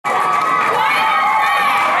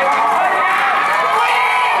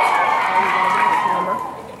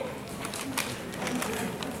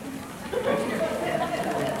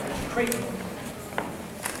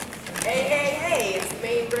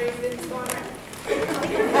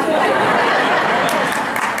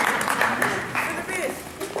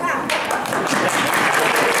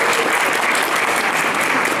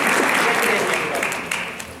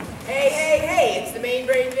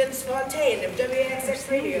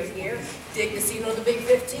Rio here. Dig the scene on the Big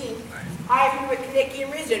 15. Hired me with Kaneki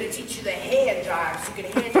and Rizzo to teach you the hand jive, so you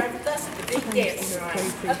can hand jive with us at the big dance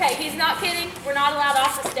tonight. Okay, he's not kidding. We're not allowed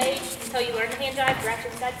off the stage until you learn the hand jive.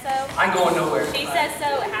 Direction said so. I'm going nowhere. She says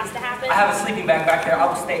so. It has to happen. I have a sleeping bag back there. I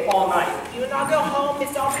will stay all night. You will not go home.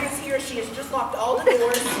 Miss Audrey is here. She has just locked all the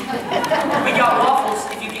doors. We got waffles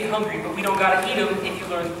if you get hungry, but we don't gotta eat them if you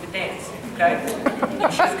learn the dance. Okay? You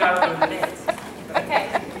just gotta learn the dance. Okay.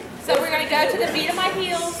 So we're gonna go to the beat of my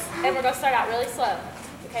heels, and we're gonna start out really slow.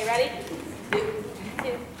 Okay, ready? 1,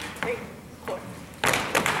 2, 3, 4.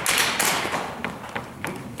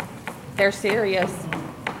 They're serious.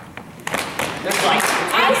 That's like,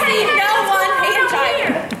 I see no one hand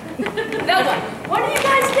jiving. No one. What are you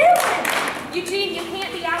guys doing? Eugene, you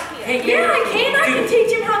can't be out here. hey, Yeah, I can. I can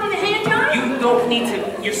teach him how to do the hand jive. you don't need to.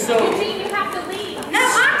 You're so, Eugene, you have to leave. No,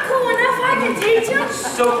 I'm cool enough. I can teach him.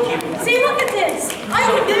 so cute. See, look at this. I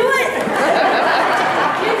can do it.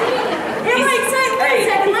 Here, wait a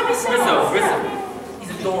second. Let me show you. Rizzo.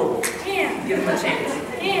 He's adorable. Yeah. Give him a chance.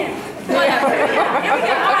 Yeah. Whatever. Here we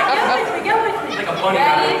go. All right, go with me. Go with me. Like a bunny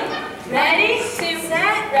Ready? rabbit. Ready, 2,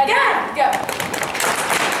 set, ready, go. go.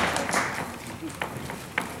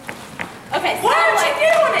 Okay, Why aren't you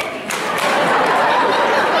doing it?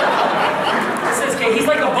 This is okay. He's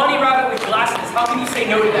like a bunny rabbit with glasses. How can you say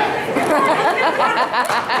no to that?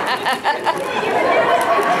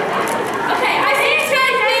 Okay, I see you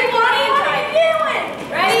guys doing one hand jive. Doing.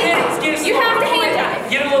 Ready? You have to hand jive.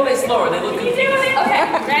 Get a little bit slower. They look confused. Okay,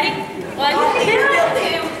 ready? 1, 2,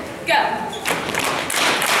 go.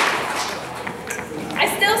 I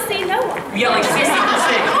still see no one. We got like 60%.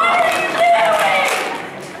 What are you doing?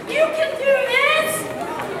 You can do this.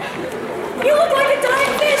 You look like a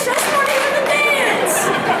dying fish. That's not even a dance.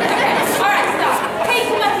 Okay, alright, stop. Hey,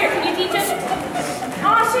 come up here. Can you teach us?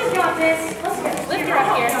 Oh, she's got this. Let's go. Lift her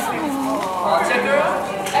up here. Check her out.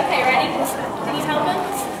 Okay, ready? Can you help him?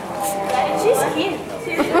 Ready? She's cute.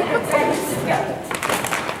 2, 3, go.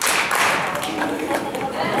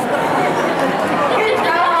 Good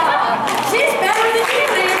job. She's better than you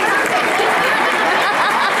did.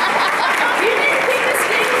 You didn't keep the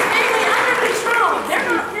Stevens family under control. They're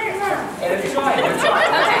not. They're trying.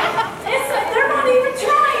 Okay. They're not even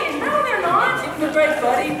trying. No, they're not. Give him a break,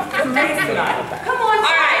 buddy. You're amazing tonight. Come on.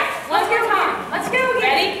 All right, Let's go. Let's go again.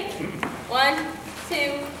 Ready? 1, 2,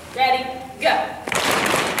 ready, go.